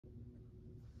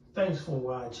Thanks for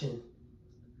watching.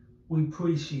 We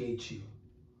appreciate you.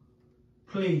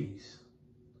 Please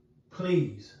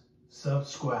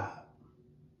subscribe.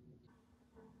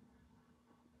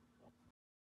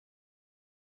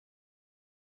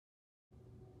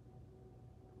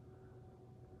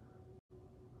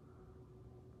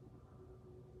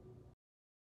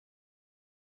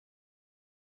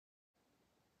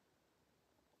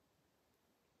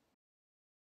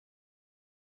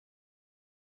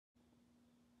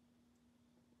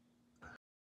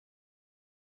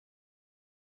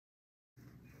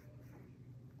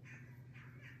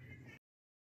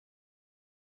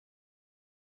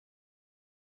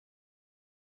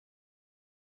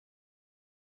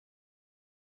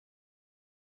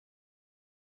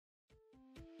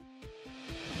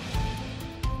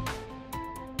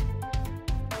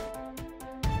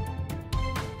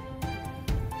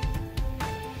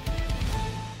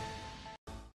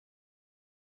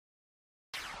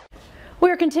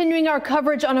 We're continuing our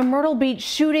coverage on a Myrtle Beach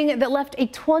shooting that left a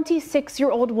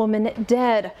 26-year-old woman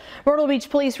dead. Myrtle Beach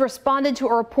police responded to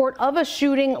a report of a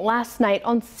shooting last night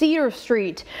on Cedar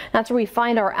Street. That's where we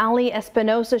find our Allie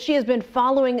Espinosa. She has been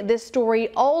following this story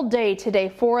all day today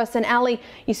for us. And Allie,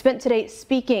 you spent today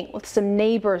speaking with some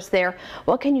neighbors there.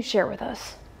 What can you share with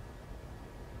us?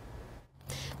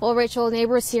 Well, Rachel,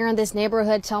 neighbors here in this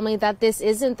neighborhood tell me that this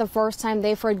isn't the first time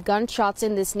they've heard gunshots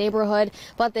in this neighborhood,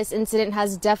 but this incident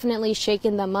has definitely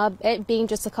shaken them up, it being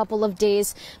just a couple of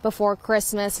days before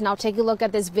Christmas. Now, take a look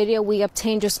at this video we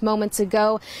obtained just moments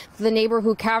ago. The neighbor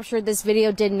who captured this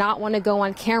video did not want to go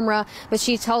on camera, but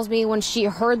she tells me when she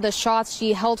heard the shots,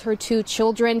 she held her two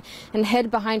children and hid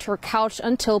behind her couch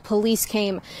until police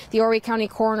came. The Horry County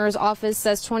Coroner's Office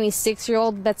says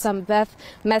 26-year-old Betzabeth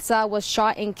Meza was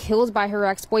shot and killed by her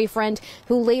ex-boyfriend,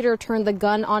 who later turned the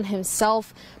gun on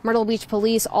himself. Myrtle Beach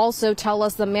police also tell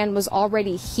us the man was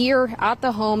already here at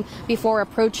the home before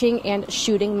approaching and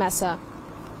shooting Meza.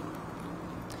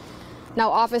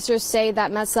 Now, officers say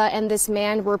that Meza and this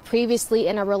man were previously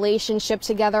in a relationship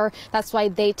together. That's why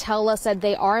they tell us that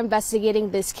they are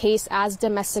investigating this case as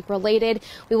domestic related.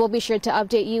 We will be sure to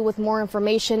update you with more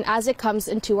information as it comes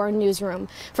into our newsroom.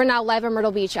 For now, live in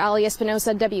Myrtle Beach, Allie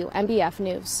Espinosa, WMBF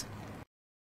News.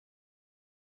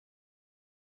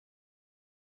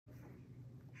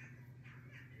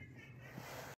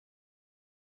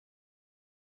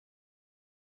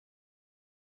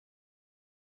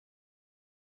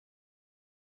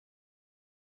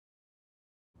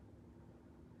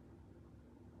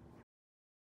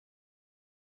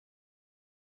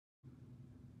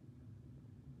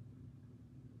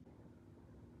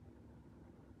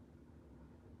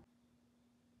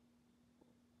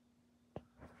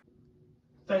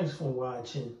 Thanks for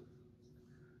watching.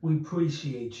 We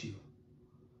appreciate you.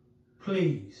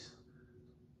 Please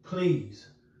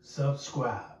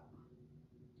subscribe.